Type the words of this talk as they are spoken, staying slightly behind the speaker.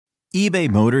eBay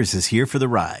Motors is here for the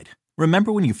ride.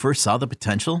 Remember when you first saw the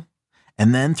potential?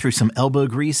 And then through some elbow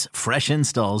grease, fresh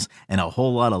installs, and a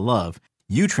whole lot of love,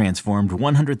 you transformed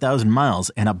 100,000 miles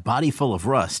and a body full of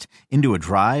rust into a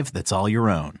drive that's all your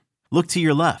own. Look to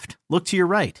your left. Look to your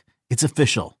right. It's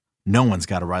official. No one's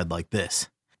got a ride like this.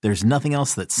 There's nothing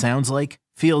else that sounds like,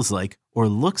 feels like, or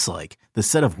looks like the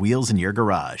set of wheels in your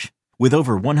garage. With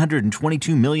over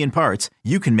 122 million parts,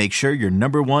 you can make sure your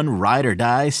number one ride or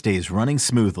die stays running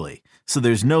smoothly. So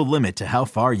there's no limit to how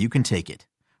far you can take it.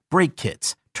 Brake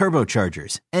kits,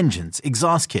 turbochargers, engines,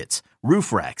 exhaust kits,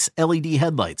 roof racks, LED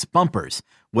headlights, bumpers,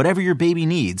 whatever your baby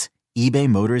needs, eBay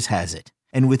Motors has it.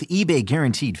 And with eBay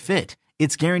Guaranteed Fit,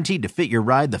 it's guaranteed to fit your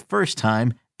ride the first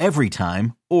time, every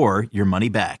time, or your money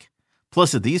back.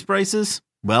 Plus at these prices,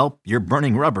 well, you're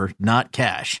burning rubber, not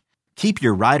cash. Keep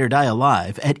your ride or die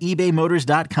alive at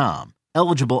ebaymotors.com.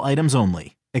 Eligible items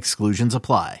only. Exclusions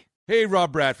apply. Hey,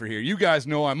 Rob Bradford here. You guys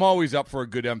know I'm always up for a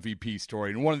good MVP story,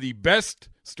 and one of the best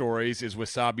stories is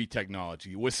Wasabi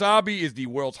Technology. Wasabi is the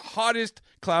world's hottest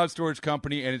cloud storage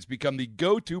company, and it's become the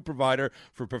go-to provider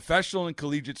for professional and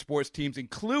collegiate sports teams,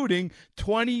 including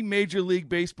 20 Major League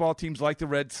Baseball teams like the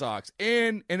Red Sox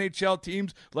and NHL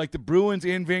teams like the Bruins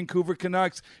and Vancouver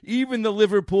Canucks. Even the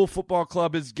Liverpool Football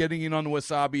Club is getting in on the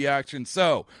Wasabi action.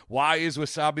 So, why is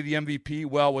Wasabi the MVP?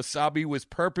 Well, Wasabi was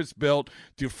purpose-built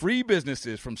to free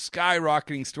businesses from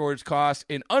skyrocketing storage costs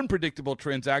and unpredictable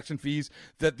transaction fees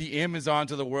that the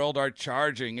Amazons of the world are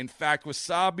charging. In fact,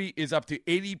 Wasabi is up to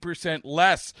 80%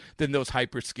 less than those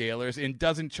hyperscalers and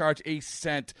doesn't charge a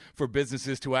cent for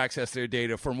businesses to access their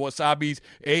data. From Wasabi's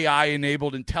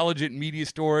AI-enabled intelligent media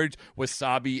storage,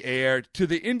 Wasabi Air, to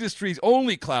the industry's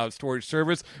only cloud storage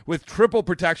service with triple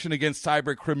protection against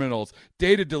cyber criminals,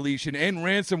 data deletion, and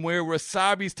ransomware,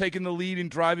 Wasabi's taken the lead in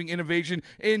driving innovation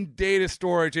in data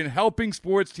storage and helping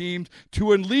sports teams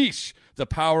to unleash the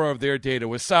power of their data.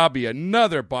 Wasabi,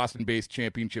 another Boston-based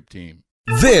championship team.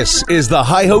 This is the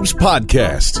High Hopes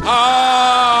Podcast.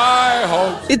 High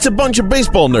Hopes. It's a bunch of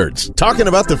baseball nerds talking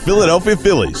about the Philadelphia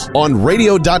Phillies on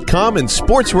radio.com and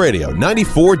Sports Radio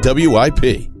 94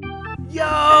 WIP.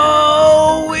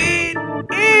 Yo, it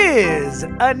is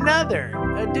another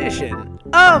edition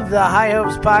of the High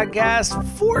Hopes Podcast.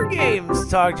 4 games to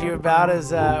talk to you about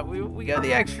as we got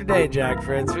the extra day, Jack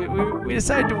Fritz. We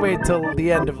decided to wait till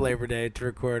the end of Labor Day to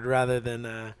record rather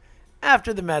than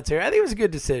after the Mets here. I think it was a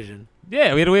good decision.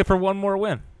 Yeah, we had to wait for one more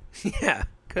win. Yeah,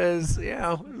 because,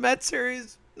 Mets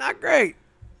series, not great.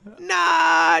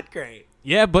 Not great.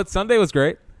 Yeah, but Sunday was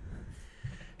great.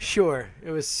 Sure,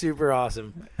 it was super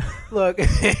awesome. Look,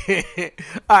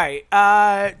 all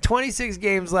right, 26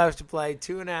 games left to play,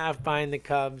 2.5 behind the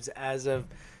Cubs as of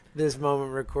this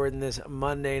moment, recording this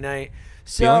Monday night.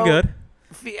 So,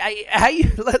 feeling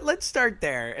good. Let's start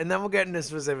there, and then we'll get into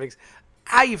specifics.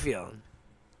 How you feeling?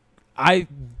 I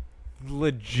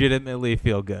legitimately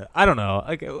feel good. I don't know.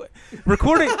 Like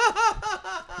recording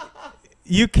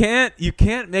You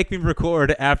can't make me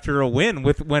record after a win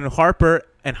when Harper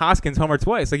and Hoskins homer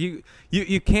twice. Like you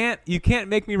can't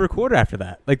make me record after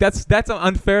that. Like that's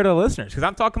unfair to listeners because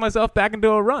I'm talking myself back into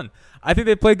a run. I think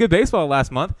they played good baseball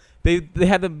last month. They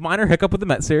had the minor hiccup with the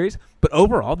Mets series, but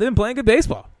overall they've been playing good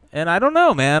baseball. And I don't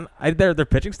know, man. Their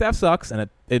pitching staff sucks, and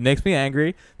it makes me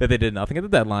angry that they did nothing at the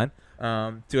deadline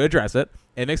to address it.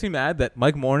 It makes me mad that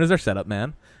Mike Morin is their setup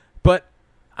man. But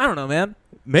I don't know, man.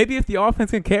 Maybe if the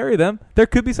offense can carry them, there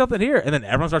could be something here. And then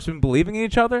everyone starts believing in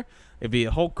each other. It'd be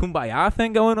a whole kumbaya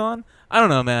thing going on. I don't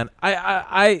know, man.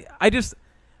 I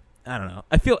don't know.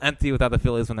 I feel empty without the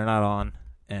Phillies when they're not on.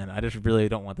 And I just really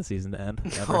don't want the season to end.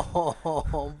 Ever.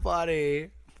 Oh, buddy.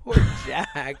 Poor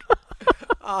Jack.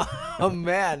 Oh,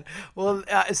 man. Well,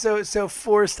 so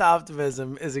forced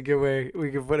optimism is a good way we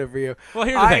can put it for you. Well,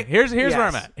 here's the thing. Here's where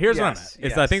I'm at. Here's where I'm at.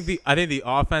 Yes. I think the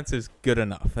offense is good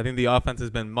enough. I think the offense has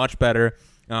been much better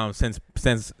since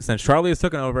Charlie has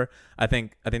taken over. I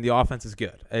think the offense is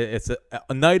good. It's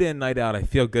a night in, night out. I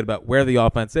feel good about where the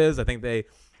offense is. I think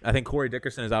Corey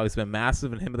Dickerson has always been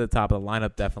massive, and him at the top of the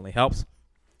lineup definitely helps.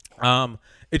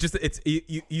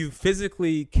 You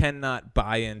physically cannot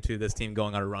buy into this team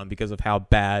going on a run because of how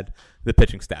bad the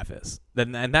pitching staff is.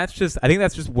 And I think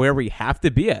that's just where we have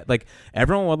to be at. Like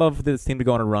everyone would love this team to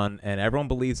go on a run, and everyone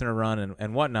believes in a run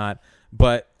and whatnot,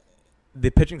 but the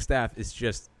pitching staff is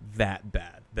just that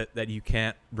bad that you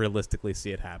can't realistically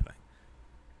see it happening.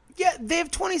 Yeah, they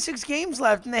have 26 games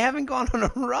left, and they haven't gone on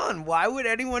a run. Why would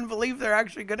anyone believe they're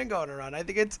actually going to go on a run? I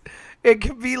think it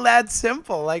could be that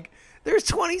simple. Like, There's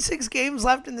 26 games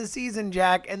left in the season,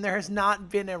 Jack, and there has not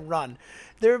been a run.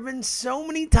 There have been so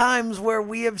many times where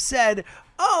we have said,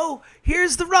 oh,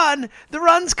 here's the run. The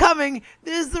run's coming.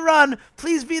 This is the run.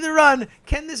 Please be the run.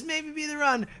 Can this maybe be the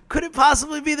run? Could it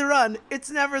possibly be the run? It's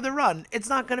never the run. It's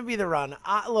not going to be the run.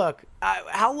 Look,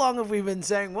 how long have we been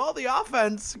saying, well, the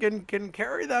offense can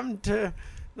carry them to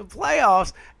the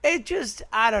playoffs? It just,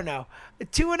 I don't know.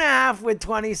 2.5 with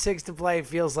 26 to play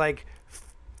feels like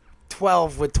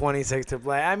 12 with 26 to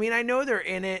play. I mean, I know they're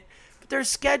in it. Their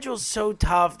schedule's so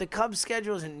tough. The Cubs'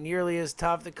 schedule isn't nearly as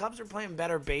tough. The Cubs are playing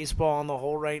better baseball on the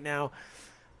whole right now.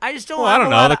 I just don't have a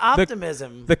lot of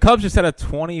optimism. The Cubs just had a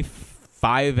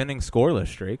 25-inning scoreless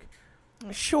streak.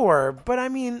 Sure, but I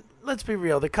mean, let's be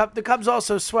real. The Cubs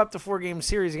also swept a 4-game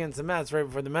series against the Mets right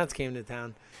before the Mets came to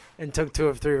town and took 2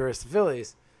 of 3 versus the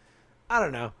Phillies. I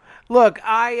don't know. Look,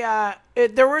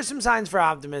 there were some signs for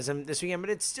optimism this weekend, but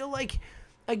it's still like,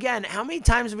 again, how many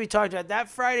times have we talked about that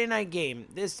Friday night game,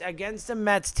 this against the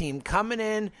Mets team coming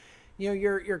in? You know,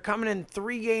 you're coming in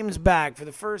 3 games back for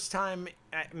the first time,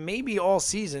 maybe all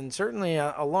season. Certainly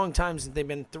a long time since they've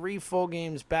been 3 full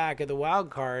games back at the wild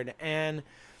card, and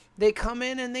they come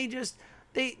in and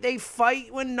they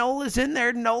fight when Nola's in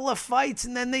there. Nola fights,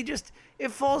 and then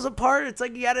it falls apart. It's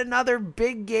like yet another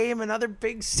big game, another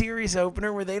big series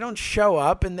opener where they don't show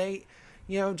up and they,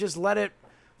 just let it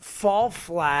fall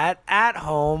flat at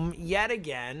home yet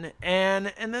again,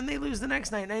 and then they lose the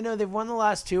next night. And I know they've won the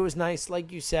last 2. It was nice,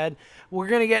 like you said. We're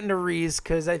going to get into Rhys,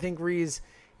 because I think Rhys,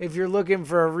 if you're looking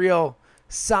for a real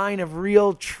sign of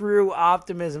real, true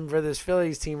optimism for this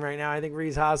Phillies team right now, I think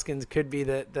Rhys Hoskins could be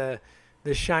the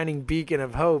shining beacon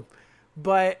of hope.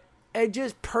 But it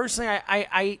just personally,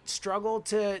 I struggle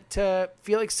to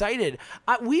feel excited.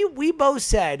 We both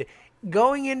said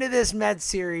going into this Mets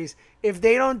series, if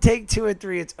they don't take 2 or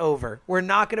 3, it's over. We're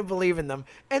not going to believe in them.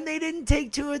 And they didn't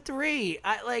take 2 or 3.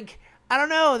 I don't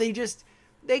know.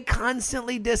 They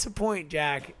constantly disappoint,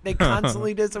 Jack. They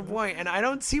constantly disappoint. And I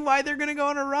don't see why they're going to go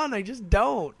on a run. I just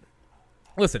don't.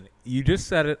 Listen, you just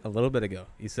said it a little bit ago.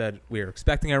 You said we were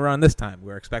expecting a run this time.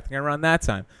 We were expecting a run that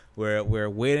time. We're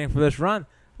waiting for this run.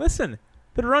 Listen,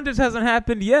 the run just hasn't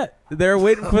happened yet. They're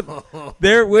waiting for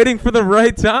the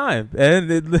right time,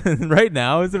 and right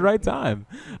now is the right time.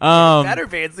 Better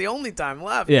be. It's the only time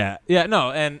left. Yeah,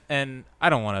 no, and I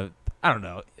don't want to. I don't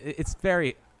know. It's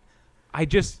very. I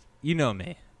just, you know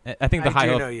me. I think the high. I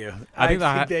do know you. I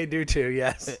think they do too.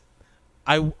 Yes.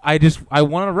 I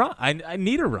want to run. I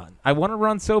need a run. I want to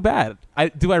run so bad.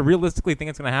 Do I realistically think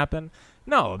it's going to happen?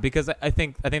 No, because I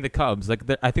think the Cubs,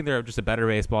 I think they're just a better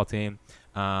baseball team,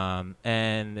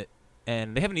 and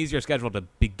they have an easier schedule to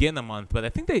begin the month. But I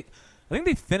think they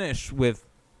finish with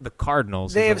the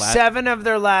Cardinals. They have 7 of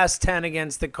their last 10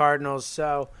 against the Cardinals,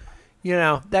 so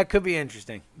that could be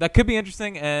interesting. But the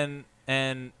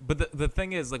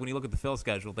thing is, when you look at the Phil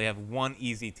schedule, they have one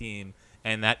easy team.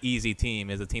 And that easy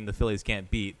team is a team the Phillies can't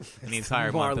beat in the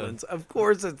entire month. Marlins. Of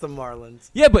course it's the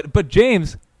Marlins. Yeah, but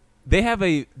James, they have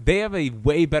a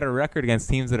way better record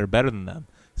against teams that are better than them.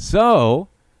 So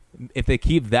if they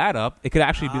keep that up, it could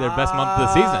actually be their best month of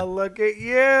the season. Look at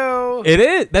you. It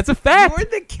is. That's a fact. You're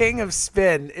the king of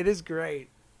spin. It is great.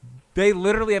 They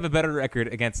literally have a better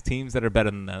record against teams that are better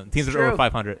than them. Teams that are over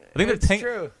 500. I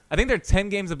think they're 10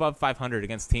 games above 500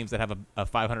 against teams that have a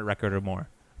 500 record or more.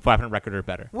 500 record or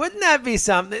better. Wouldn't that be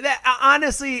something? That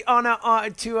honestly,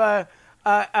 to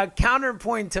a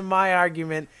counterpoint to my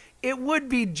argument, it would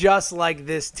be just like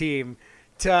this team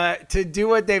to do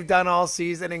what they've done all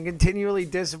season and continually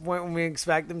disappoint when we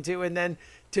expect them to, and then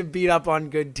to beat up on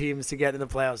good teams to get in the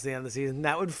playoffs at the end of the season.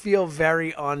 That would feel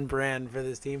very on brand for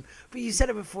this team. But you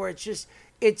said it before.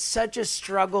 It's such a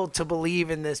struggle to believe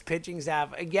in this pitching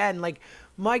staff. Again,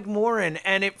 Mike Morin,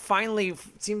 and it finally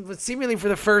seemingly for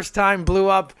the first time blew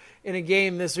up in a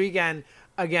game this weekend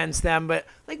against them. But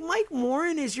Mike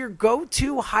Morin is your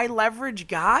go-to high leverage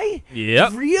guy?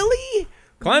 Yep. Really?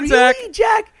 Klensack. Really,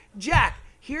 Jack,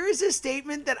 here is a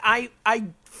statement that I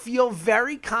feel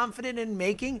very confident in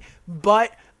making,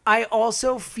 but I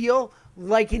also feel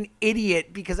like an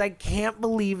idiot because I can't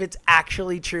believe it's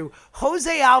actually true.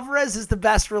 Jose Alvarez is the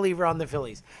best reliever on the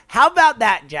Phillies. How about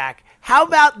that, Jack? How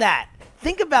about that?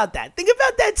 Think about that. Think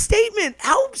about that statement.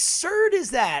 How absurd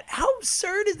is that? How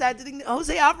absurd is that to think that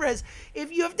Jose Alvarez,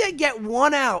 if you have to get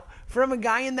 1 out from a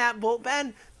guy in that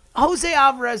bullpen, Jose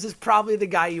Alvarez is probably the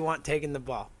guy you want taking the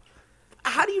ball.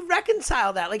 How do you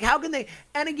reconcile that? How can they?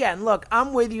 And again, look,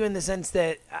 I'm with you in the sense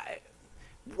that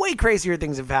way crazier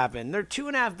things have happened. They're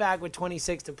 2.5 back with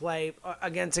 26 to play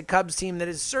against a Cubs team that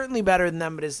is certainly better than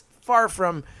them, but is far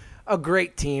from a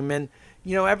great team. And,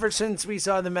 ever since we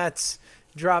saw the Mets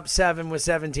drop 7 with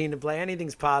 17 to play.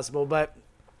 Anything's possible, but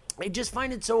I just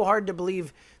find it so hard to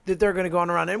believe that they're going to go on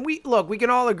a run. And we can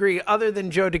all agree, other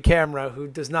than Joe DeCamera, who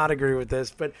does not agree with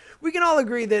this, but we can all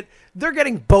agree that they're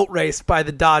getting boat raced by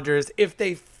the Dodgers if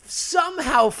they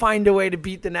somehow find a way to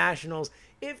beat the Nationals.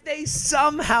 If they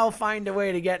somehow find a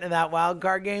way to get into that wild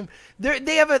card game,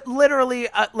 they have literally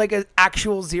an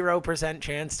actual 0%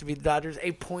 chance to beat the Dodgers,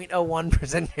 a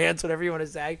 0.01% chance, whatever you want to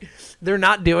say. They're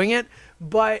not doing it,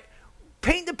 but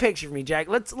paint the picture for me, Jack.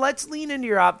 Let's lean into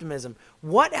your optimism.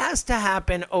 What has to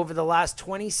happen over the last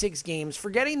 26 games?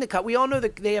 Forgetting the Cubs, we all know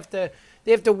that they have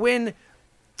to win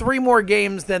 3 more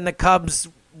games than the Cubs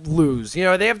lose. You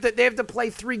know, they have to play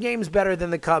 3 games better than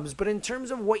the Cubs. But in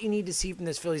terms of what you need to see from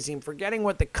this Phillies team, forgetting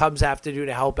what the Cubs have to do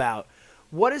to help out,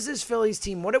 what is this Phillies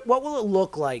team? What will it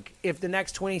look like if the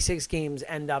next 26 games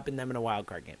end up in them in a wild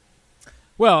card game?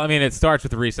 Well, I mean, it starts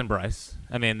with Rhys and Bryce.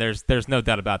 I mean, there's no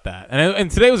doubt about that.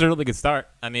 And today was a really good start.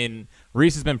 I mean,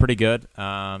 Rhys has been pretty good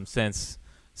since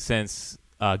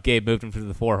Gabe moved him to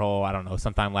the 4-hole. I don't know,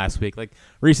 sometime last week. Like,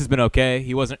 Rhys has been okay.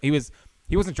 He wasn't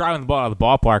driving the ball out of the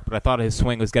ballpark, but I thought his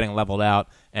swing was getting leveled out.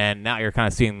 And now you're kind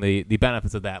of seeing the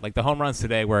benefits of that. Like the home runs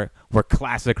today were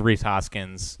classic Rhys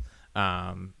Hoskins,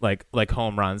 like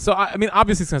home runs. So I mean,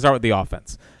 obviously it's gonna start with the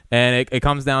offense, and it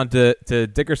comes down to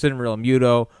Dickerson,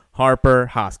 Realmuto, Harper,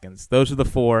 Hoskins. Those are the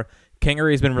 4.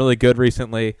 Kingery's been really good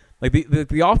recently. Like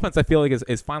the offense, I feel like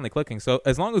is finally clicking. So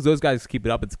as long as those guys keep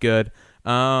it up, it's good.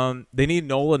 They need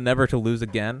Nola never to lose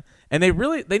again, and they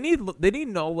need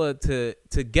Nola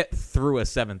to get through a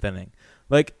 7th inning.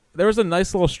 Like there was a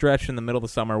nice little stretch in the middle of the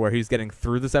summer where he's getting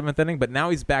through the 7th inning, but now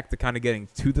he's back to kind of getting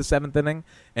to the 7th inning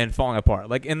and falling apart.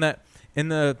 Like in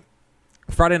the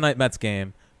Friday night Mets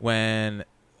game when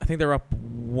I think they were up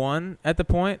 1 at the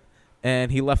point,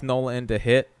 and he left Nola in to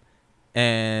hit,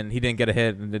 and he didn't get a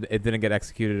hit, and it didn't get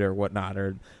executed or whatnot,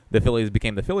 or the Phillies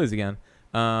became the Phillies again.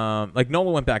 Like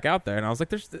Nola went back out there, and I was like,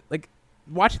 "There's like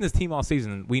watching this team all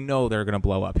season, we know they're going to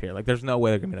blow up here. Like there's no way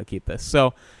they're going to keep this."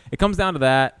 So it comes down to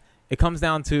that. It comes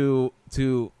down to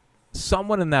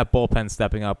someone in that bullpen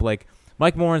stepping up. Like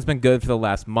Mike Moran's been good for the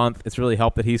last month. It's really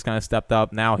helped that he's kind of stepped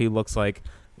up. Now he looks like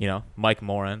Mike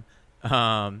Moran.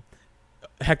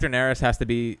 Hector Neris has to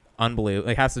be unbelievable.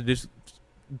 He has to just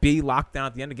be locked down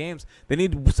at the end of games. They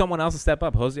need someone else to step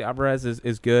up. Jose Alvarez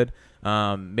is good.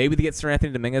 Maybe they get Sir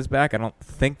Anthony Dominguez back. I don't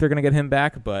think they're going to get him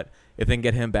back, but if they can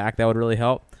get him back, that would really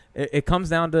help. It comes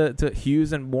down to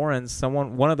Hughes and Warren,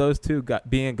 one of those two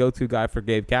being a go-to guy for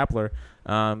Gabe Kapler,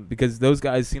 because those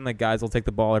guys seem like guys will take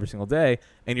the ball every single day,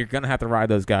 and you're going to have to ride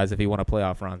those guys if you want a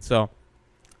playoff run. So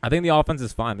I think the offense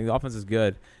is fine. The offense is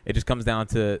good. It just comes down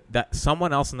to that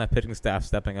someone else in that pitching staff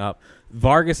stepping up.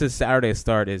 Vargas's Saturday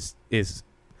start is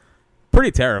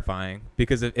pretty terrifying,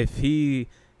 because if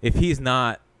he's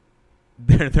not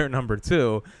their number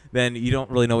 2, then you don't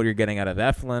really know what you're getting out of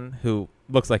Eflin, who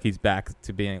looks like he's back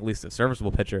to being at least a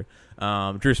serviceable pitcher.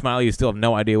 Drew Smyly, you still have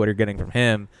no idea what you're getting from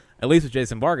him. At least with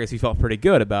Jason Vargas, he felt pretty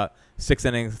good about 6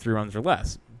 innings, 3 runs or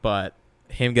less. But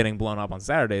him getting blown up on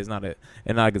Saturday is not a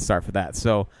good start for that.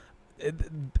 So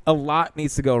a lot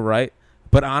needs to go right.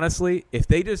 But honestly, if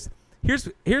they just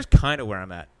here's kind of where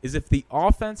I'm at, is if the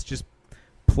offense just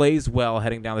plays well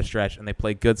heading down the stretch and they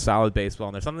play good solid baseball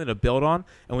and there's something to build on,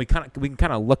 and we can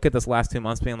kind of look at this last 2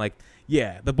 months being like,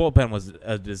 yeah, the bullpen was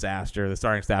a disaster, the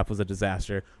starting staff was a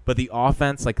disaster, but the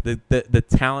offense, like the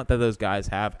talent that those guys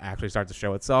have actually starts to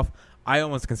show itself. I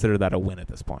almost consider that a win at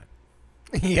this point.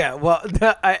 Yeah, well,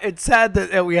 it's sad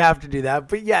that we have to do that,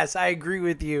 but yes, I agree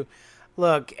with you.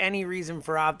 Look, any reason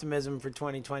for optimism for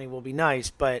 2020 will be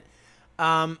nice, but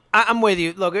I'm with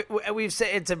you. Look, we've said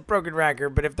it's a broken record,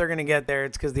 but if they're going to get there,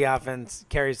 it's because the offense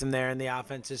carries them there, and the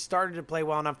offense has started to play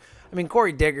well enough. I mean,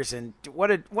 Corey Dickerson,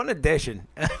 what an addition!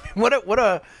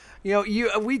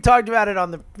 We talked about it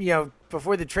on the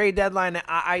before the trade deadline.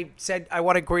 I said I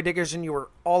wanted Corey Dickerson. You were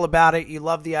all about it. You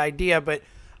loved the idea, but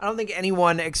I don't think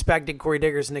anyone expected Corey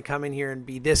Dickerson to come in here and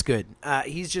be this good.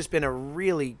 He's just been a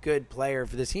really good player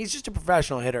for this. He's just a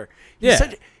professional hitter.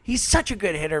 He's such a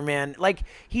good hitter, man. Like,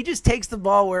 he just takes the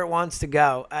ball where it wants to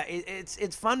go.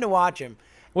 It's fun to watch him.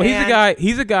 Well,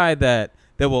 he's a guy that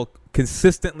will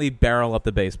consistently barrel up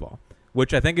the baseball,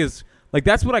 which I think is like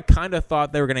that's what I kind of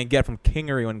thought they were going to get from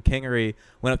Kingery when Kingery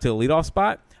went up to the leadoff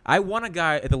spot. I want a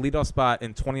guy at the leadoff spot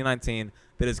in 2019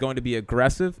 that is going to be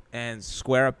aggressive and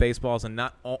square up baseballs and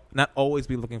not always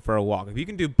be looking for a walk. If you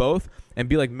can do both and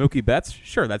be like Mookie Betts,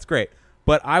 sure, that's great.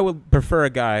 But I would prefer a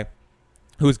guy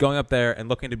who's going up there and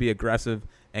looking to be aggressive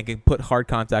and can put hard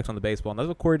contact on the baseball. And that's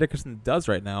what Corey Dickerson does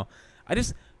right now.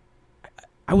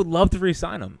 I would love to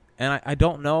re-sign him, and I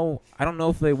don't know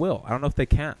if they will. I don't know if they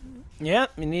can. Yeah,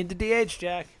 you need the DH,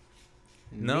 Jack.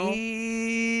 No.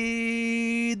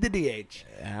 Need the DH.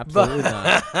 Absolutely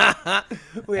not.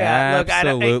 Yeah, look, I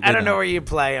don't Absolutely know not. where you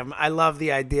play him. I love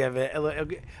the idea of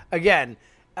it. Again,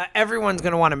 everyone's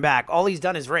going to want him back. All he's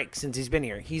done is rake since he's been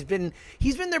here. He's been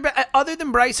there. Other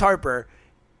than Bryce Harper,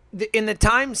 in the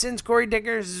time since Corey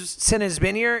Dickerson has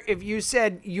been here, if you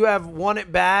said you have one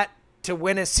at bat to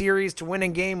win a series, to win a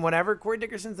game, whatever, Corey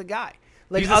Dickerson's the guy.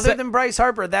 Like, other than Bryce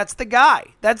Harper, that's the guy.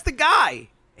 That's the guy.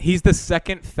 He's the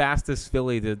second fastest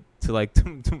Philly to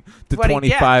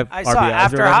 25 I saw RBIs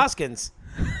after already. Hoskins.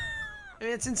 I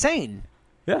mean, it's insane.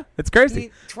 Yeah, it's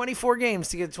crazy. 24 games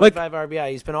to get 25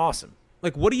 RBI. He's been awesome.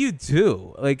 Like, what do you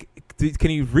do? Like, can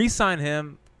you re-sign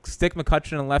him, stick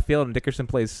McCutchen in left field, and Dickerson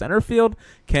plays center field?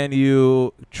 Can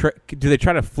you do they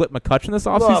try to flip McCutchen this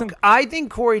offseason? Look, I think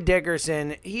Corey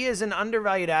Dickerson, he is an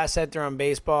undervalued asset around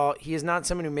baseball. He is not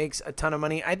someone who makes a ton of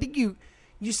money. I think you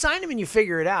sign him and you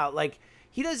figure it out. Like,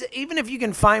 he does, even if you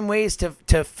can find ways to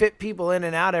fit people in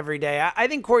and out every day. I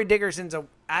think Corey Dickerson's an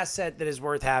asset that is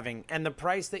worth having, and the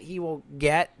price that he will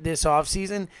get this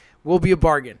offseason will be a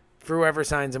bargain for whoever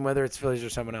signs him, whether it's Phillies or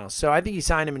someone else. So I think you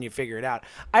sign him and you figure it out.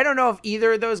 I don't know if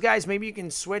either of those guys, maybe you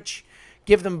can switch,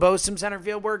 give them both some center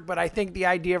field work, but I think the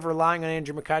idea of relying on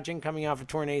Andrew McCutchen coming off a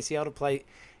torn ACL to play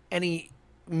any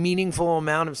meaningful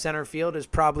amount of center field is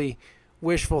probably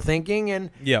wishful thinking. And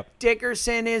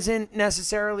Dickerson isn't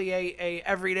necessarily a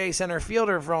everyday center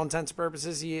fielder for all intents and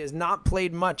purposes. He has not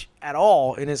played much at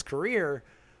all in his career.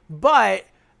 But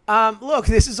look,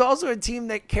 this is also a team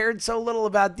that cared so little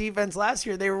about defense last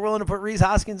year. They were willing to put Rhys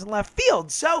Hoskins in left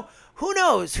field. So who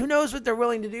knows? Who knows what they're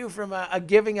willing to do from a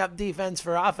giving up defense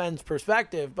for offense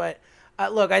perspective. But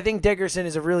look, I think Dickerson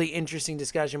is a really interesting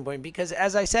discussion point because,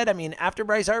 as I said, I mean, after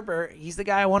Bryce Harper, he's the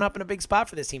guy I want up in a big spot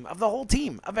for this team, of the whole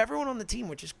team, of everyone on the team,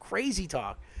 which is crazy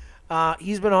talk.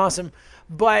 He's been awesome.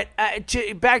 But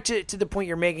back to the point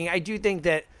you're making, I do think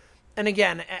that, and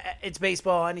again, it's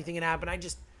baseball, anything can happen. I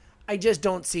just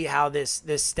don't see how this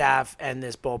staff and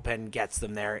this bullpen gets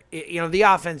them there. The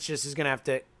offense just is going to have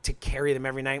to carry them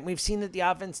every night. We've seen that the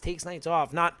offense takes nights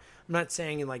off. I'm not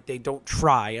saying like they don't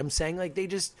try. I'm saying like they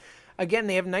just, again,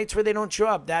 they have nights where they don't show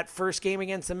up. That first game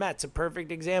against the Mets, a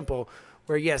perfect example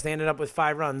where, yes, they ended up with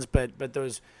 5 runs, but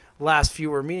those last few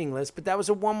were meaningless. But that was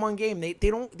a 1-1 game. They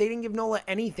didn't give Nola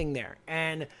anything there.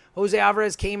 And Jose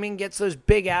Alvarez came in, gets those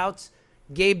big outs.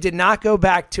 Gabe did not go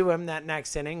back to him that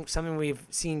next inning, something we've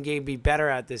seen Gabe be better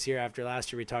at this year after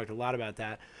last year. We talked a lot about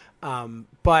that.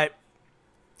 But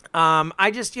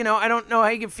I just, I don't know how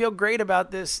you can feel great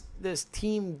about this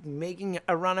team making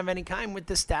a run of any kind with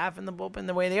the staff and the bullpen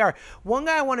the way they are. One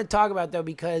guy I want to talk about, though,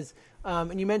 because,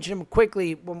 and you mentioned him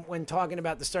quickly when talking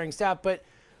about the starting staff, but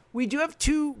we do have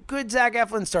 2 good Zach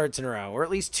Eflin starts in a row, or at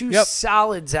least 2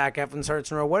 solid Zach Eflin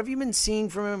starts in a row. What have you been seeing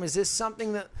from him? Is this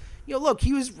something that... look,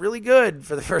 he was really good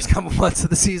for the first couple months of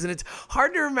the season. It's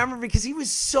hard to remember because he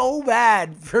was so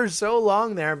bad for so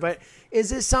long there. But is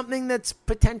this something that's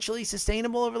potentially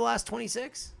sustainable over the last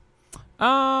 26?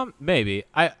 Maybe.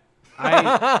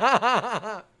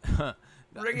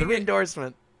 Ringing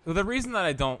endorsement. The reason that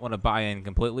I don't want to buy in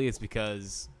completely is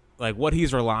because like what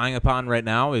he's relying upon right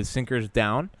now is sinkers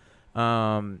down,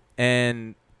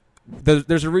 and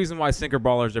there's a reason why sinker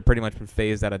ballers are pretty much been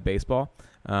phased out of baseball.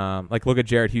 Like look at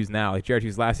Jared Hughes now. Like Jared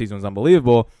Hughes last season was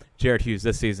unbelievable. Jared Hughes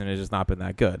this season has just not been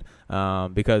that good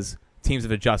because teams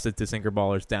have adjusted to sinker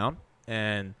ballers down,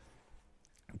 and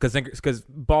because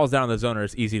balls down in the zoner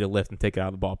is easy to lift and take it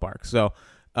out of the ballpark. So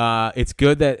it's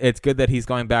good that he's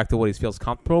going back to what he feels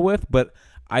comfortable with, but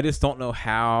I just don't know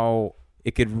how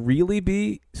it could really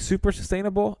be super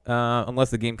sustainable unless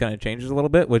the game kind of changes a little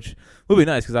bit, which would be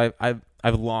nice because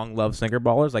I've long loved sinker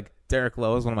ballers. Like Derek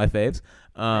Lowe is one of my faves.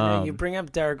 I know, you bring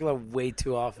up Derek Lowe way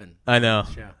too often. I know.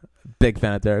 Big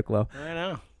fan of Derek Lowe. I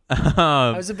know.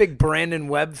 I was a big Brandon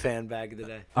Webb fan back in the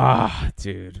day.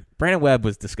 Dude, Brandon Webb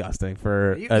was disgusting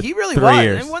for he really 3 was.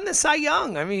 years. And won the Cy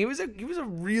Young. I mean, he was a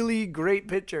really great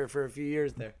pitcher for a few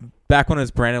years there. Back when it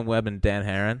was Brandon Webb and Dan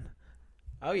Herron.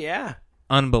 Oh yeah,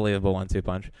 unbelievable 1-2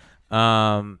 punch.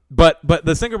 But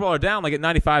the sinker baller down, like at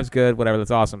 95 is good, whatever,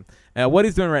 that's awesome. What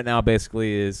he's doing right now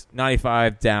basically is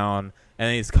 95 down, and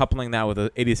then he's coupling that with an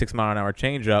 86 mile an hour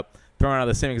changeup, throwing out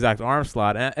the same exact arm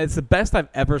slot. And it's the best I've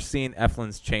ever seen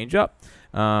Eflin's changeup.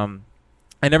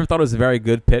 I never thought it was a very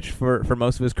good pitch for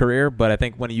most of his career, but I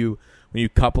think when you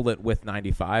couple it with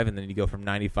 95 and then you go from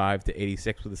 95 to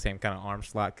 86 with the same kind of arm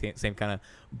slot, same kind of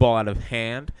ball out of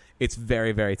hand, it's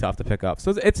very, very tough to pick up.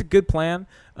 So it's a good plan,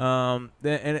 and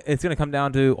it's going to come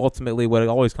down to ultimately what it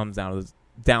always comes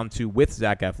down to with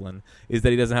Zach Eflin is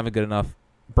that he doesn't have a good enough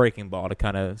breaking ball to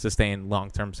kind of sustain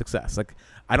long-term success. Like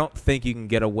I don't think you can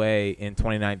get away in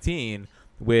 2019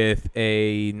 with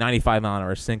a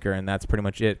 95-mile-an-hour sinker, and that's pretty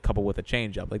much it, coupled with a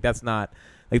changeup. Like that's not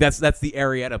like that's the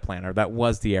Arrieta plan, or that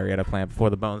was the Arrieta plan before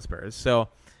the bone spurs. So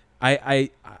I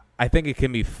think it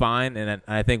can be fine, and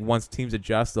I think once teams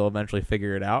adjust, they'll eventually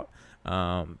figure it out.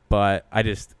 But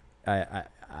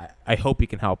I hope he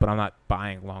can help, but I'm not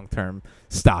buying long-term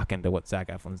stock into what Zach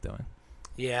Eflin's doing.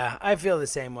 Yeah, I feel the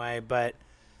same way, but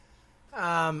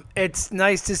it's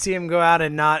nice to see him go out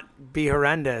and not be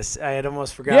horrendous. I had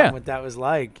almost forgotten what that was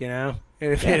like, you know?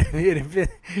 It'd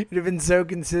have been so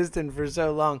consistent for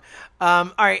so long.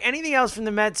 All right, anything else from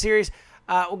the Mets series?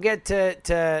 We'll get to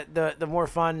the more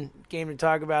fun game to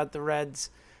talk about, the Reds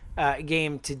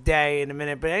game today in a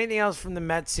minute. But anything else from the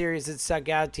Mets series that stuck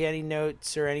out to you? Any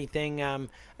notes or anything?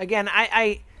 Again,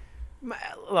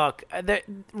 look,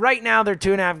 right now they're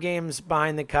 2.5 games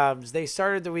behind the Cubs. They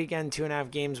started the weekend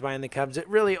 2.5 games behind the Cubs. It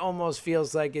really almost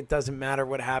feels like it doesn't matter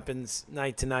what happens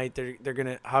night to night. They're going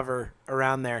to hover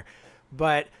around there.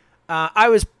 But I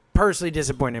was personally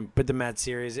disappointed with the Mets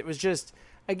series. It was just,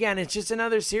 again, it's just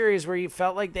another series where you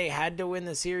felt like they had to win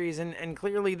the series, and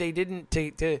clearly they didn't.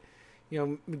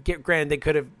 Granted, they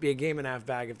could have been a game and a half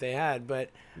back if they had, but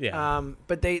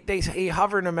but they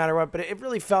hovered no matter what. But it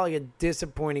really felt like a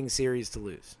disappointing series to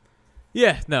lose.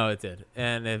 Yeah, no, it did.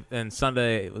 And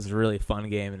Sunday it was a really fun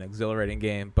game, an exhilarating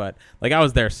game. But like I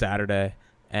was there Saturday,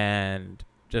 and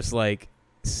just like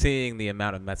seeing the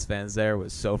amount of Mets fans there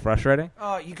was so frustrating.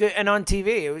 Oh, you could, and on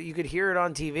TV, you could hear it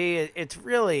on TV. It's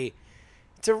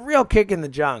a real kick in the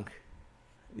junk.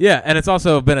 Yeah, and it's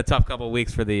also been a tough couple of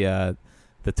weeks for the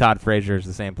Todd Frazier's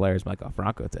the same player as Michael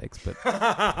Franco takes, but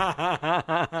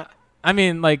I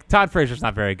mean, like Todd Frazier's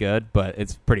not very good, but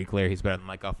it's pretty clear he's better than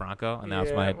Michael Franco, and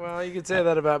that's my. Well, you could say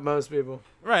that about most people,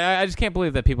 right? I just can't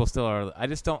believe that people still are. I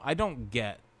don't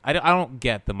get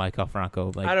the Michael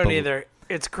Franco. Like, I don't either.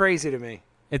 It's crazy to me.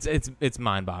 It's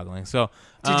mind-boggling. So,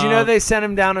 did you know they sent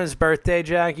him down on his birthday,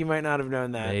 Jack? You might not have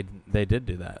known that. They did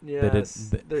do that.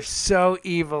 Yes, they're so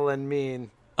evil and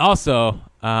mean. Also,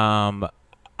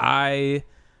 I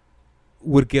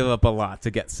would give up a lot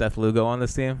to get Seth Lugo on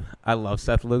this team. I love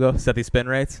Seth Lugo. Sethy spin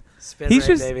rates.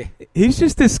 Baby. He's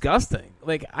just disgusting.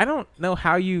 Like, I don't know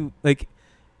how you like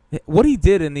what he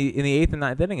did in the 8th and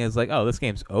 9th inning is like, oh, this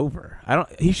game's over.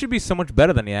 He should be so much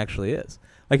better than he actually is.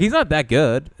 Like, he's not that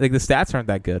good. Like, the stats aren't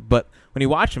that good. But when you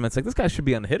watch him, it's like this guy should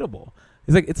be unhittable.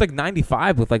 It's like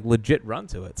 95 with like legit run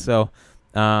to it. So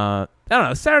I don't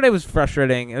know. Saturday was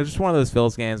frustrating. It was just one of those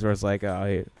Phils games where it's like,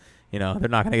 oh, they're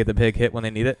not going to get the big hit when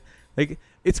they need it. Like,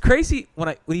 it's crazy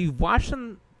when you watch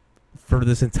them for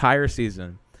this entire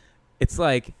season. It's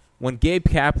like when Gabe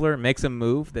Kapler makes a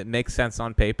move that makes sense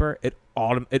on paper, it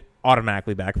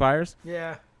automatically backfires.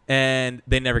 Yeah. And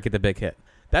they never get the big hit.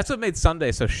 That's what made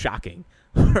Sunday so shocking.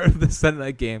 The Sunday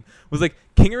night game was like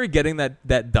Kingery getting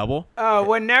that double. Oh,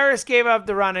 when Neris gave up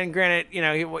the run, and granted,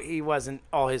 he wasn't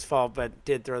all his fault, but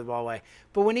did throw the ball away.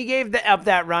 But when he gave up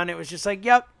that run, it was just like,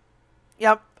 yep,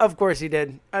 of course he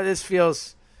did. This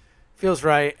feels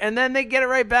right. And then they get it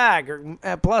right back, or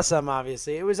plus some,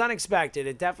 obviously. It was unexpected.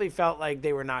 It definitely felt like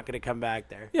they were not going to come back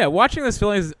there. Yeah, watching this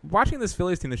Phillies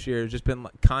team this year has just been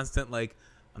like constant, like,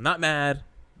 I'm not mad,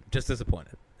 just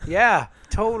disappointed. Yeah,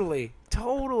 totally.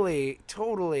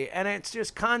 And it's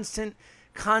just constant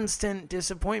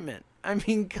disappointment. I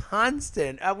mean,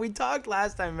 constant. We talked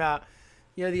last time about,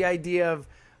 the idea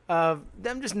of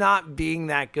them just not being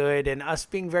that good and us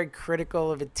being very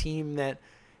critical of a team that,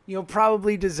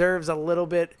 probably deserves a little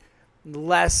bit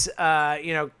less,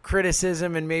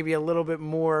 criticism and maybe a little bit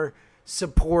more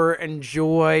support and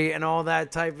joy and all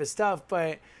that type of stuff.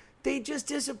 But they just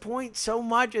disappoint so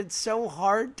much. It's so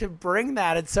hard to bring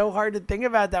that. It's so hard to think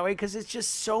about it that way because it's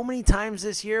just so many times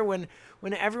this year when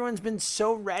everyone's been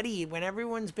so ready, when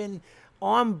everyone's been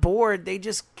on board, they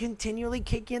just continually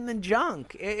kick in the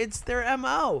junk. It's their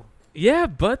MO. Yeah,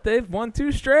 but they've won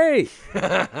 2 straight.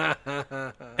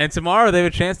 And tomorrow they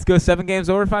have a chance to go 7 games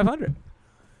over 500.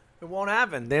 It won't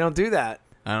happen. They don't do that.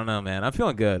 I don't know, man. I'm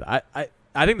feeling good. I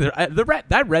think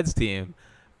that Reds team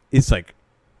is like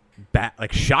bad,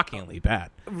 like shockingly bad.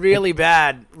 Really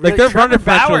bad. Like their run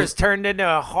differential. Bowers differential turned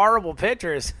into a horrible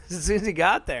pitcher as soon as he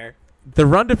got there. The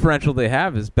run differential they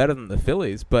have is better than the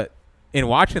Phillies, but in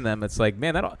watching them, it's like,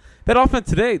 man, that offense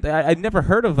today, I'd never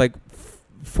heard of like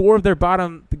 4 of their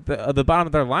bottom, the bottom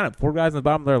of their lineup, 4 guys in the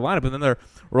bottom of their lineup, and then they're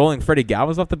rolling Freddie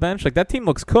Galvis off the bench. Like that team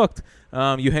looks cooked.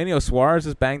 Eugenio Suarez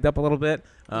is banged up a little bit.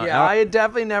 I had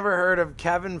definitely never heard of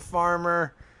Kevin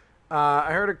Farmer,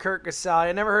 I heard of Kurt Casale.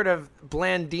 I never heard of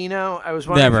Blandino. I was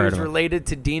wondering if he was related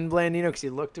to Dean Blandino because he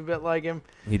looked a bit like him.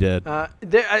 He did.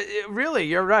 Really,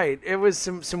 you're right. It was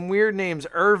some weird names.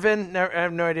 Irvin. I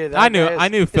have no idea. I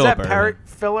knew Philip Irvin.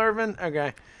 Phil Irvin?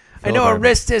 Okay. I know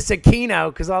Aristis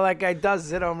Aquino because all that guy does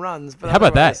is hit home runs. But how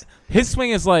about that? His swing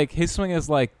is like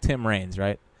Tim Raines,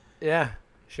 right? Yeah,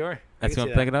 sure. That's what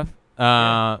I'm thinking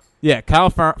of. Yeah, Kyle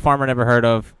Farmer never heard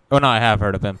of. Oh no, I have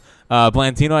heard of him.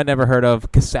 Blandino I never heard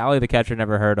of. Casale the catcher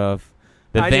never heard of.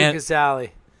 I knew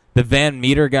Casale. The Van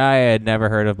Meter guy I had never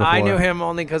heard of before. I knew him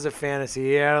only because of fantasy.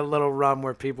 He had a little run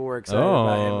where people were excited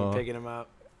about him and picking him up.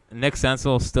 Nick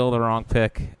Senzel still the wrong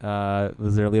pick.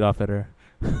 Was their leadoff hitter.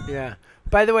 Yeah.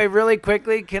 By the way, really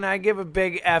quickly, can I give a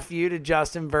big F you to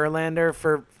Justin Verlander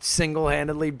for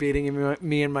single-handedly beating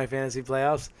me in my fantasy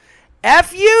playoffs?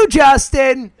 F you,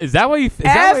 Justin. Is that why you?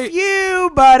 F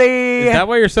you, buddy. Is that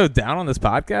why you're so down on this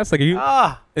podcast? Like,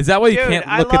 is that why you can't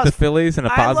look at the Phillies in a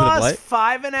positive light? I lost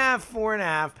 5.5,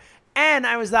 4.5, and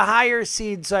I was the higher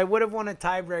seed, so I would have won a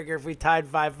tiebreaker if we tied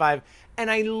 5-5. And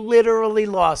I literally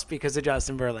lost because of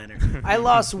Justin Verlander. I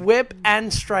lost whip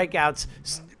and strikeouts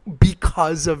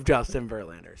because of Justin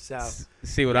Verlander. So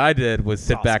see, what I did was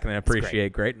sit back and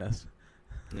appreciate greatness.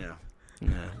 Yeah.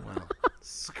 Well,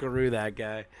 screw that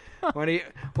guy. Why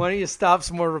don't you stop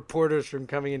some more reporters from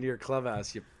coming into your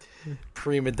clubhouse, you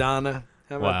prima donna?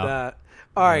 How about that?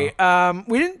 All right.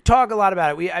 We didn't talk a lot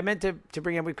about it. I meant to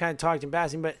bring up. We've kind of talked in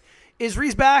passing, but is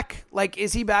Reese back? Like,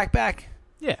 is he back?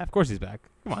 Yeah, of course he's back.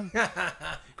 Come on.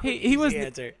 he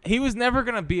was never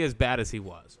gonna be as bad as he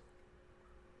was.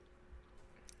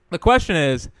 The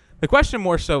question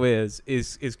more so is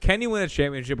can you win a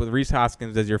championship with Rhys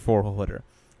Hoskins as your 4-hole hitter?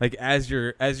 Like, as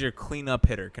your cleanup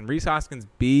hitter, can Rhys Hoskins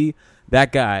be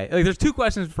that guy? Like, there's two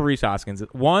questions for Rhys Hoskins.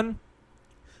 One,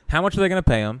 how much are they going to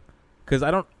pay him? Because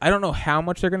I don't know how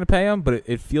much they're going to pay him, but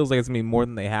it feels like it's going to be more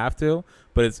than they have to.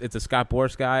 But it's a Scott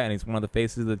Boras guy, and he's one of the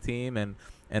faces of the team, and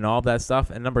all that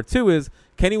stuff. And number two is,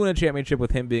 can you win a championship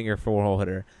with him being your 4-hole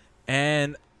hitter?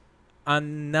 And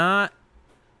I'm not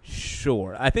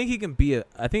sure. I think he can be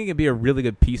a really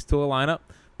good piece to a lineup.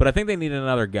 But I think they need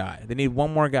another guy. They need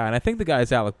one more guy. And I think the guy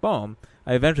is Alec Boehm.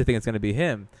 I eventually think it's going to be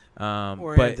him.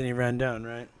 Anthony Rendon,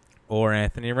 right? Or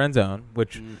Anthony Rendon,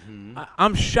 which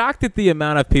I'm shocked at the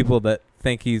amount of people that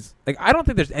think he's – like, I don't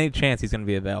think there's any chance he's going to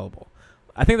be available.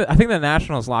 I think the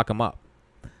Nationals lock him up.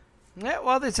 Yeah,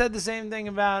 well, they said the same thing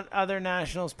about other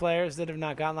Nationals players that have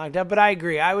not gotten locked up. But I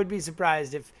agree. I would be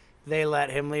surprised if they let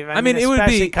him leave. I mean, it would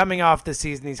be coming off the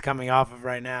season he's coming off of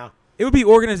right now. It would be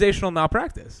organizational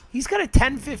malpractice. He's got a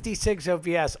 1056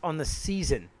 OPS on the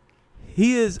season.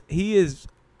 He is.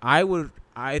 I don't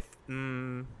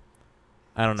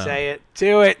know. Say it.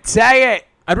 Do it. Say it.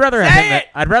 I'd rather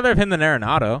have him than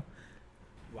Arenado.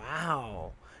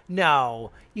 Wow.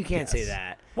 No, you can't say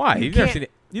that. Why? You've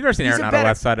never seen Arenado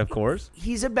outside of course.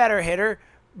 He's a better hitter,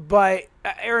 but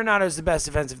Arenado's the best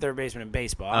defensive third baseman in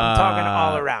baseball. I'm talking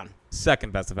all around.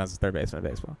 Second best defensive third baseman in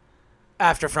baseball.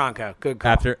 After Franco, good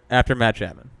call. After Matt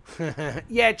Chapman.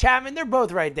 Yeah, Chapman, they're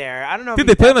both right there. I don't know. Dude,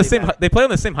 they play on the same. They play on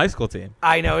the same high school team.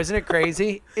 I know, isn't it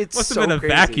crazy? It's must have been a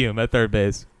vacuum at third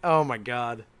base. Oh my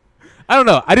God. I don't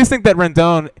know. I just think that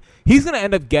Rendon, he's gonna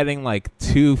end up getting like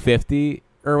 250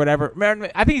 or whatever.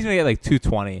 I think he's gonna get like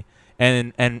 220,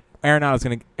 and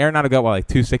Arenado got like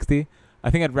 260. I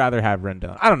think I'd rather have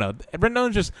Rendon. I don't know.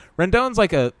 Rendon's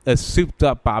like a souped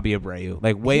up Bobby Abreu,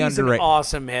 like way underrated. He's an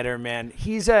awesome hitter, man.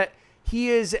 He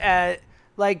is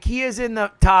in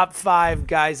the top 5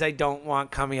 guys I don't want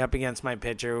coming up against my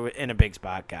pitcher in a big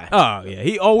spot guy. Oh yeah,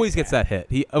 he always gets that hit.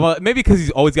 Maybe because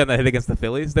he's always gotten that hit against the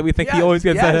Phillies that we think he always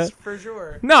gets that hit. Yes, for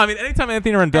sure. No, I mean anytime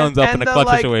Anthony Rendon's up in a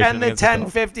clutch situation, and the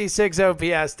 1056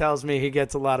 OPS tells me he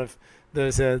gets a lot of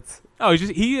those hits. Oh,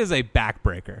 he is a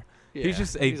backbreaker. Yeah, he's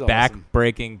just a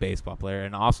back-breaking baseball player,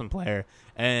 an awesome player,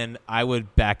 and I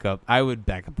would back up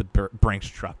the Brinks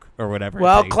truck or whatever.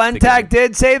 Well, Clentac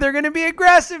did say they're going to be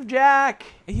aggressive, Jack.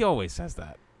 He always says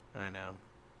that. I know.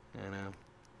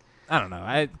 I don't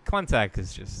know. Clentac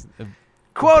is just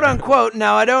quote unquote.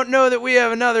 Now I don't know that we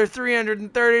have another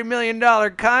 $330 million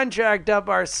contract up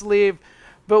our sleeve,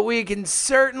 but we can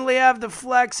certainly have the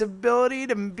flexibility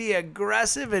to be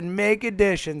aggressive and make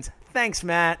additions. Thanks,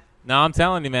 Matt. No, I'm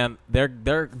telling you, man, they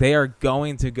are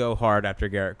going to go hard after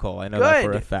Garrett Cole. I know that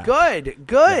for a fact. Good.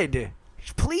 Yeah.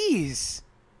 Please.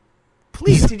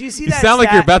 Did you see that? You sound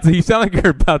like you're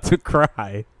about to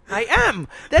cry. I am.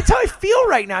 That's how I feel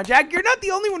right now, Jack. You're not the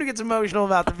only one who gets emotional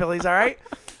about the Phillies. All right.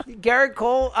 Garrett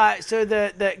Cole. So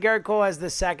the Garrett Cole has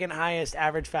the second highest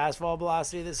average fastball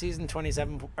velocity this season,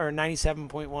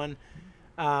 97.1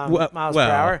 miles per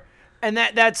hour. And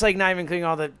that's like not even including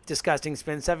all the disgusting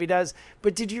spin stuff he does.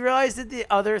 But did you realize that the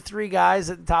other three guys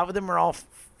at the top of them are all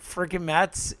freaking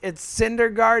Mets? It's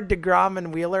Syndergaard, DeGrom,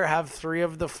 and Wheeler have 3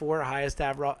 of the 4 highest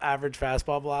average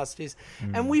fastball velocities.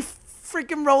 And we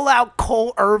freaking roll out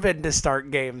Cole Irvin to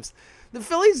start games. The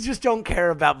Phillies just don't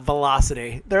care about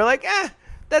velocity. They're like,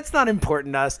 that's not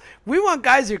important to us. We want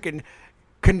guys who can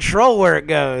control where it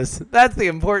goes. That's the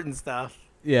important stuff.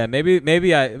 Yeah,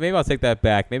 maybe I'll take that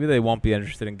back. Maybe they won't be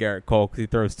interested in Garrett Cole because he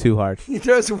throws too hard. He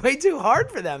throws way too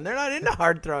hard for them. They're not into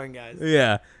hard throwing guys.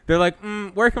 Yeah, they're like,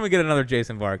 where can we get another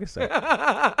Jason Vargas?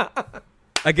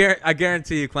 I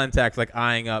guarantee you, Clentax's like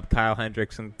eyeing up Kyle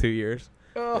Hendricks in 2 years.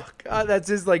 Oh God, that's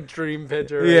his like dream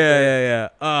pitcher. Right yeah.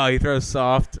 Oh, he throws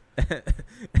soft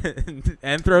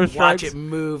and throws strikes. Watch it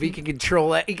move. He can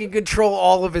control it. He can control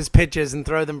all of his pitches and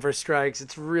throw them for strikes.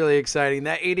 It's really exciting.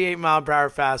 That 88-mile-per-hour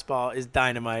fastball is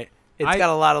dynamite. It's got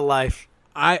a lot of life.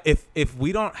 If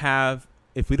we don't have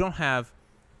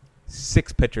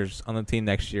 6 pitchers on the team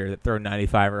next year that throw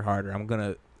 95 or harder, I'm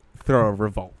gonna throw a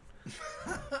revolt.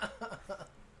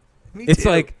 It's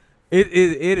like it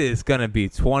is gonna be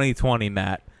 2020,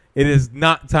 Matt. It is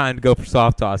not time to go for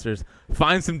soft tossers.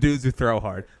 Find some dudes who throw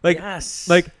hard. Yes.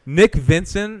 Like Nick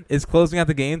Vincent is closing out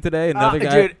the game today. Another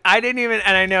guy. Dude, I didn't even,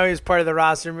 and I know he was part of the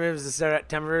roster moves, the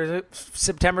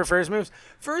September 1st moves.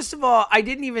 First of all, I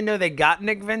didn't even know they got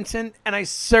Nick Vincent, and I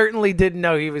certainly didn't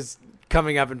know he was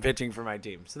coming up and pitching for my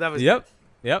team. So that was Yep.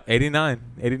 89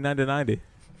 to 90.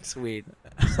 Sweet.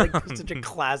 It's like such a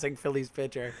classic Phillies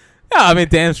pitcher. Yeah, I mean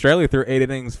Dan Straley threw 8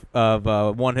 innings of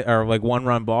one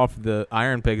run ball for the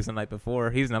Iron Pigs the night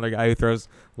before. He's another guy who throws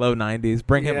low 90s.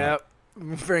 Bring him up.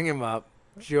 Bring him up.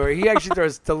 Sure, he actually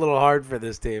throws a little hard for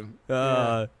this team.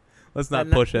 Let's not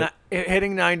push it.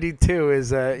 Hitting 92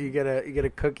 is you get a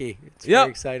cookie. It's very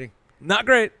exciting. Not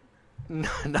great.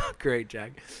 Not great,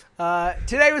 Jack.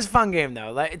 Today was a fun game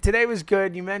though. Today was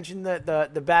good. You mentioned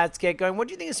the bats get going. What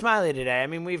do you think of Smiley today? I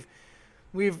mean,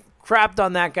 we've crapped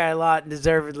on that guy a lot,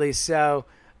 deservedly so.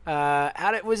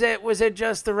 Was it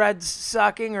just the Reds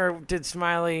sucking, or did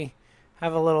Smiley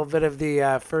have a little bit of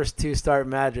the first 2-start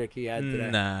magic he had today?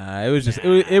 Nah, it was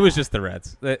just the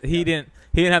Reds. He didn't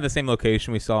have the same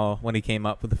location we saw when he came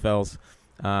up with the Phils.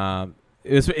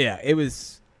 It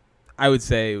was. I would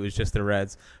say it was just the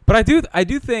Reds, but I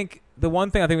do think the one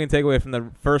thing I think we can take away from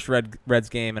the first Reds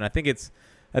game, and I think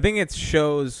it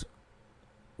shows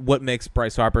what makes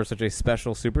Bryce Harper such a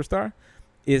special superstar,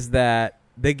 is that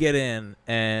they get in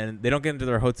and they don't get into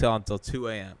their hotel until 2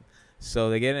 a.m. So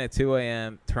they get in at 2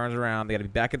 a.m., turns around, they got to be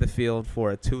back at the field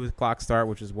for a 2 o'clock start,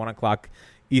 which is 1 o'clock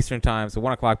Eastern time. So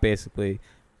 1 o'clock basically,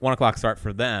 1 o'clock start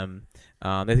for them.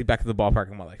 They get back to the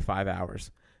ballpark in 5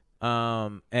 hours.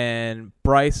 And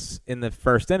Bryce in the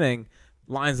first inning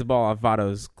lines the ball off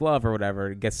Votto's glove or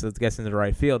whatever, gets into the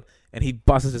right field, and he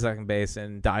busts to second base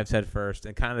and dives head first,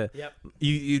 and kind of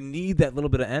you need that little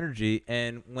bit of energy,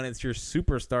 and when it's your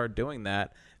superstar doing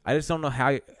that, I just don't know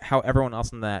how everyone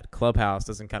else in that clubhouse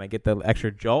doesn't kind of get the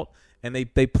extra jolt, and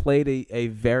they played a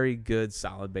very good,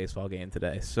 solid baseball game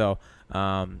today. So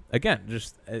again,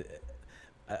 just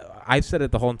I've said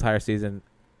it the whole entire season,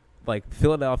 like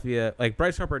Philadelphia, like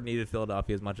Bryce Harper needed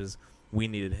Philadelphia as much as we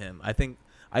needed him.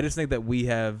 I just think that we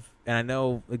have, and I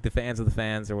know like the fans of the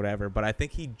fans or whatever, but I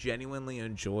think he genuinely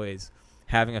enjoys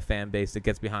having a fan base that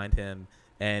gets behind him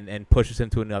and pushes him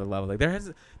to another level. Like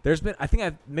there's been, I think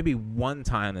I've maybe one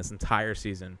time this entire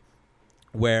season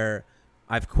where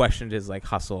I've questioned his like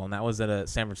hustle, and that was at a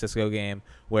San Francisco game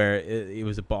where it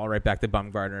was a ball right back to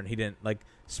Bumgarner, and he didn't like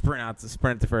sprint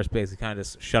to first base. He kind of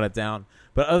just shut it down.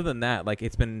 But other than that, like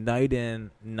it's been night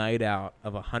in, night out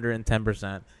of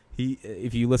 110%.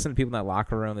 If you listen to people in that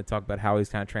locker room, they talk about how he's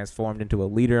kind of transformed into a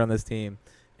leader on this team,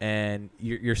 and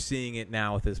you're seeing it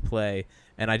now with his play.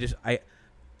 And I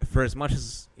for as much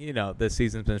as this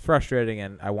season's been frustrating,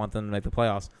 and I want them to make the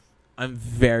playoffs, I'm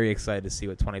very excited to see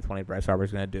what 2020 Bryce Harper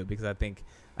is going to do, because I think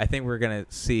we're going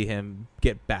to see him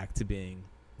get back to being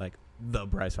like the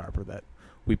Bryce Harper that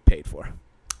we paid for.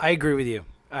 I agree with you.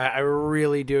 I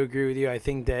really do agree with you. I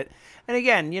think that, and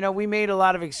again, we made a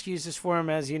lot of excuses for him,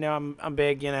 as I'm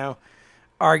big,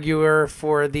 arguer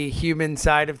for the human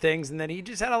side of things, and that he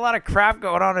just had a lot of crap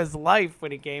going on in his life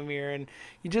when he came here, and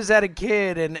he just had a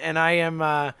kid, and I am,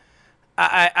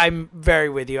 I'm very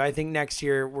with you. I think next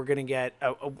year we're going to get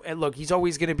look, he's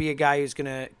always going to be a guy who's going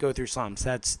to go through slumps.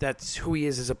 That's who he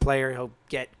is as a player. He'll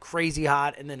get crazy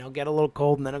hot, and then he'll get a little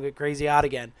cold, and then he'll get crazy hot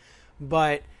again.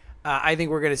 But I think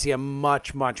we're going to see a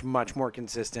much, much, much more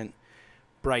consistent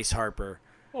Bryce Harper.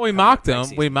 Well, we mocked him.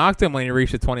 We mocked him when he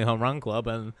reached the 20 home run club,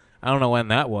 and I don't know when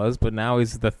that was, but now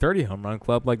he's the 30 home run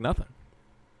club like nothing.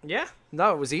 Yeah.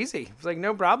 No, it was easy. It was like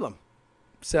no problem.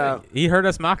 So he heard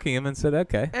us mocking him and said,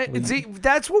 okay. See,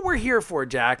 that's what we're here for,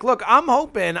 Jack. Look, I'm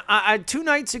hoping. 2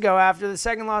 nights ago, after the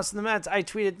second loss to the Mets, I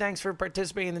tweeted, thanks for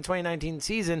participating in the 2019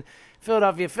 season,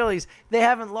 Philadelphia Phillies. They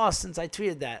haven't lost since I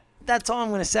tweeted that. That's all I'm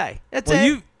going to say. That's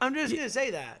it. I'm just going to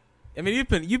say that. I mean,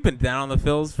 you've been down on the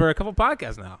Phils for a couple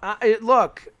podcasts now.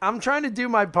 Look, I'm trying to do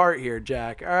my part here,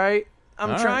 Jack, all right?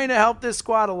 I'm trying to help this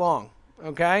squad along,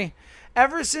 okay?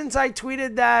 Ever since I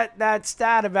tweeted that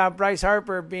stat about Bryce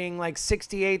Harper being like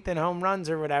 68th in home runs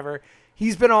or whatever,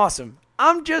 he's been awesome.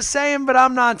 I'm just saying, but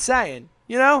I'm not saying.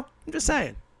 You know? I'm just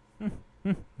saying.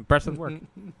 Impressive work.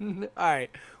 All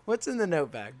right. What's in the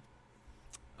note bag?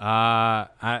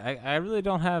 I really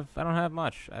don't have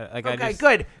much. Okay,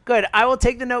 good. I will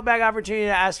take the note bag opportunity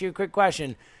to ask you a quick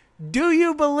question. Do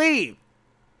you believe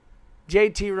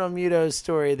JT Realmuto's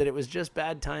story that it was just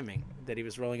bad timing that he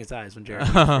was rolling his eyes when Jared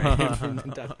ran him from the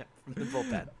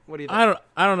bullpen? What do you think?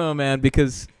 I don't know, man,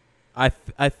 because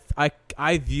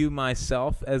I view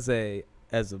myself as a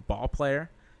ball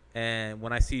player, and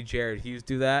when I see Jared Hughes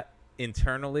do that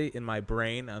internally in my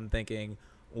brain, I'm thinking,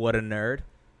 what a nerd.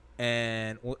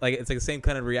 And like it's like the same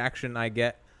kind of reaction I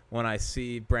get when I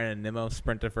see Brandon Nimmo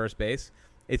sprint to first base.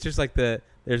 It's just like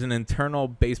there's an internal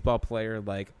baseball player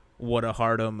like, what a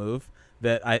hardo move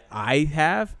that I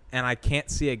have, and I can't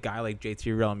see a guy like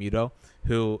JT Realmuto,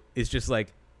 who is just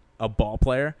like a ball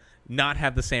player, not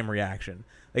have the same reaction.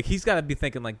 Like, he's got to be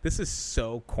thinking, like, this is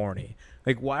so corny.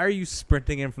 Like, why are you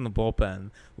sprinting in from the bullpen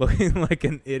looking like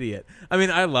an idiot? I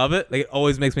mean, I love it. Like, it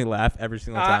always makes me laugh every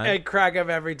single time. I crack up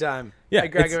every time. Yeah, I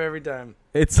crack up every time.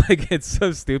 It's like, it's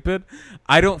so stupid.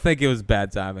 I don't think it was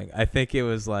bad timing. I think it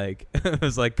was like,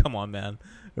 come on, man.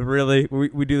 Really?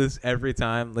 We do this every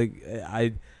time? Like,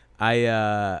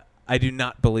 I do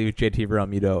not believe JT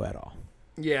Realmuto at all.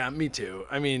 Yeah, me too.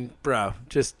 I mean, bro,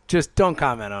 just don't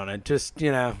comment on it. Just,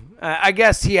 you know, I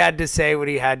guess he had to say what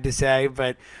he had to say,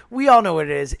 but we all know what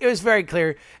it is. It was very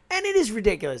clear, and it is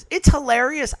ridiculous. It's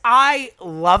hilarious. I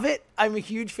love it. I'm a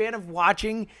huge fan of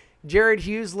watching Jared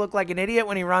Hughes look like an idiot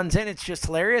when he runs in. It's just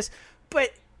hilarious,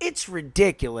 but it's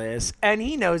ridiculous, and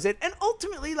he knows it. And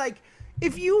ultimately, like,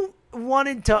 if you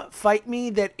wanted to fight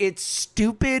me that it's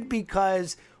stupid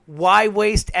because why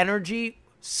waste energy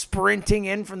sprinting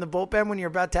in from the bullpen when you're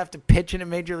about to have to pitch in a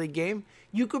major league game,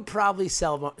 you could probably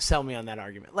sell me on that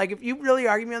argument. Like, if you really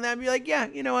argue me on that, I'd be like, yeah,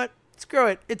 you know what? Screw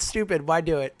it. It's stupid. Why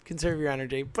do it? Conserve your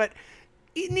energy. But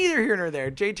neither here nor there.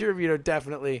 JT Realmuto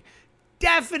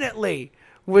definitely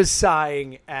was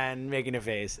sighing and making a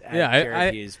face at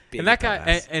Jared Hughes being and that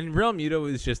guy, and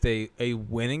Realmuto is just a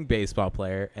winning baseball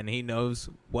player, and he knows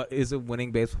what is a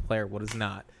winning baseball player, what is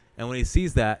not. And when he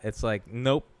sees that, it's like,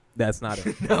 nope. That's not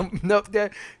it. Nope.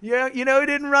 You know who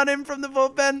didn't run in from the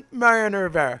bullpen? Mariano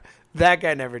Rivera. That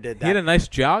guy never did that. He had a nice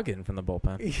jog in from the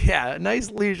bullpen. Yeah, a nice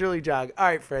leisurely jog. All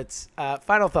right, Fritz.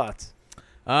 Final thoughts.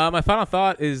 My final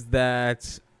thought is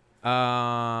that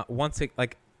I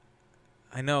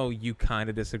know you kind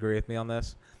of disagree with me on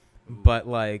this, but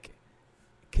like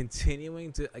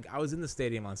continuing to I was in the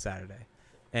stadium on Saturday.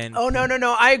 And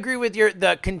no. I agree with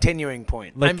the continuing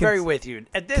point. Like, I'm very with you.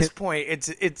 At this point,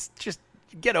 it's just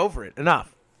get over it.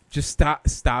 Enough. Just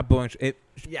stop booing.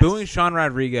 Booing Sean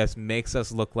Rodriguez makes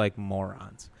us look like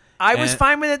morons. I was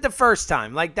fine with it the first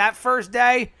time. Like, that first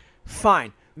day,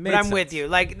 fine. But I'm with you.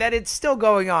 Like, that it's still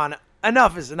going on.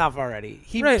 Enough is enough already.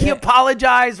 He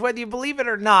apologized, whether you believe it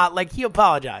or not. Like, he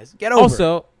apologized. Get over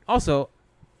it. Also,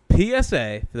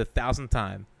 PSA for the 1,000th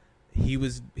time.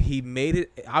 He made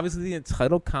it. Obviously, the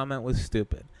entitled comment was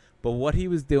stupid. But what he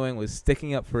was doing was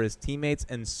sticking up for his teammates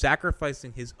and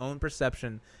sacrificing his own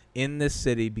perception in this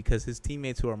city because his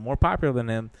teammates who are more popular than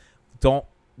him don't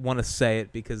want to say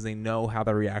it because they know how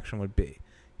the reaction would be.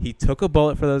 He took a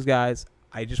bullet for those guys.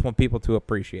 I just want people to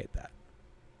appreciate that.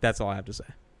 That's all I have to say.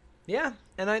 Yeah,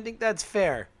 and I think that's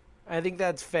fair. And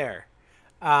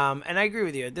I agree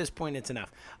with you. At this point, it's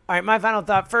enough. All right, my final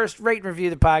thought. First, rate and review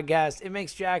the podcast. It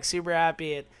makes Jack super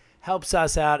happy. It helps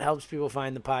us out, helps people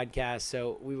find the podcast,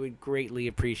 so we would greatly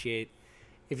appreciate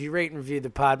if you rate and review the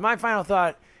pod. My final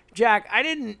thought, Jack, I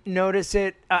didn't notice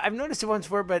it. I've noticed it once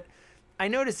before, but I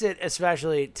noticed it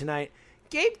especially tonight.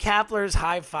 Gabe Kapler's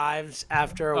high fives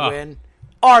after a win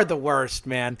are the worst,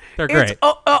 man. They're great.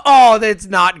 That's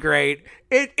not great.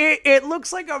 It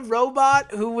looks like a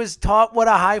robot who was taught what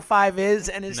a high five is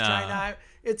and is trying to.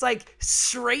 It's like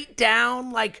straight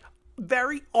down, like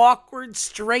very awkward,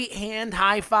 straight hand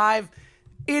high five.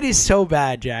 It is so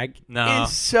bad, Jack. No.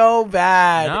 It's so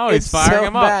bad. No, he's firing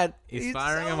him up. He's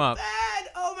firing him up. Bad.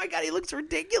 Oh, my God. He looks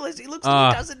ridiculous. He looks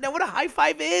like he doesn't know what a high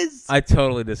five is. I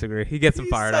totally disagree. He gets him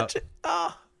fired up.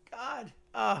 Oh, God.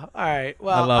 Oh, all right.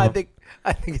 Well, I think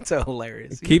it's so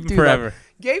hilarious. Keep him forever.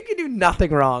 Gabe can do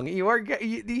nothing wrong.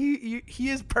 He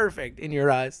is perfect in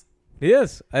your eyes. He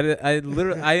is. I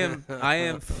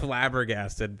am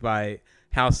flabbergasted by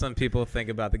how some people think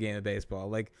about the game of baseball.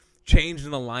 Like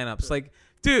changing the lineups. Like,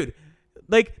 dude,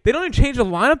 like they don't even change the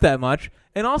lineup that much.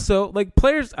 And also, like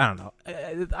players, I don't know.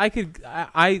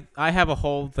 I have a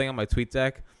whole thing on my tweet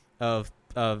deck of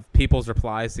people's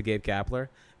replies to Gabe Kapler,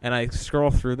 and I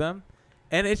scroll through them.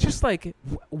 And it's just like,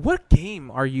 what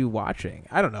game are you watching?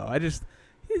 I don't know. It's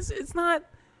not.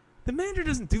 The manager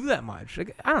doesn't do that much.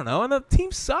 Like, I don't know. And the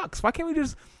team sucks. Why can't we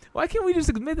just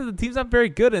admit that the team's not very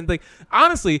good? And like,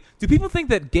 honestly, do people think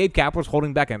that Gabe Kapler's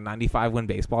holding back a 95-win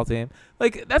baseball team?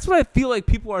 Like, that's what I feel like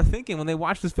people are thinking when they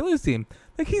watch this Phillies team.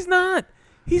 Like, he's not.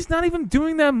 He's not even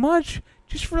doing that much.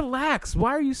 Just relax.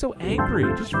 Why are you so angry?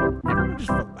 Everyone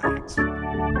just relax.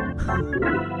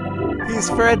 He's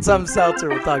Fred Some Seltzer.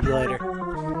 We'll talk to you later.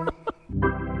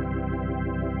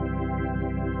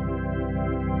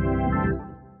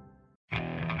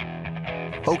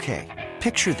 Okay,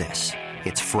 picture this.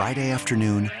 It's Friday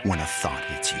afternoon when a thought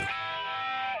hits you.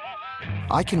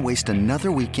 I can waste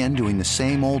another weekend doing the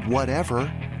same old whatever,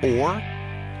 or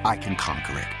I can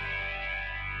conquer it.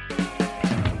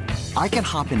 I can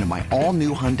hop into my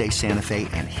all-new Hyundai Santa Fe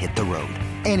and hit the road.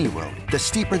 Any road. The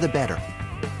steeper, the better.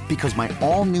 Because my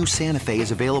all-new Santa Fe is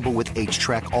available with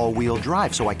H-Track all-wheel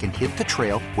drive, so I can hit the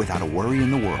trail without a worry in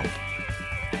the world.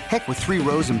 Heck, with 3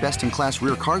 rows and best-in-class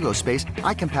rear cargo space,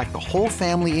 I can pack the whole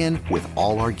family in with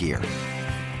all our gear.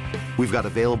 We've got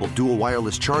available dual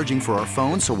wireless charging for our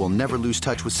phones, so we'll never lose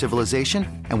touch with civilization,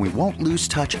 and we won't lose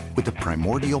touch with the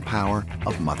primordial power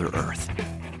of Mother Earth.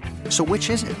 So which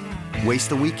is it? Waste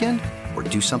the weekend or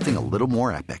do something a little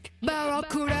more epic?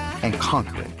 And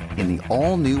conquer it in the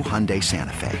all-new Hyundai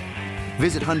Santa Fe.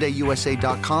 Visit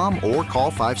HyundaiUSA.com or call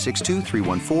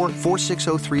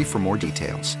 562-314-4603 for more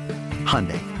details.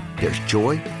 Hyundai, there's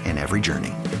joy in every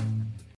journey.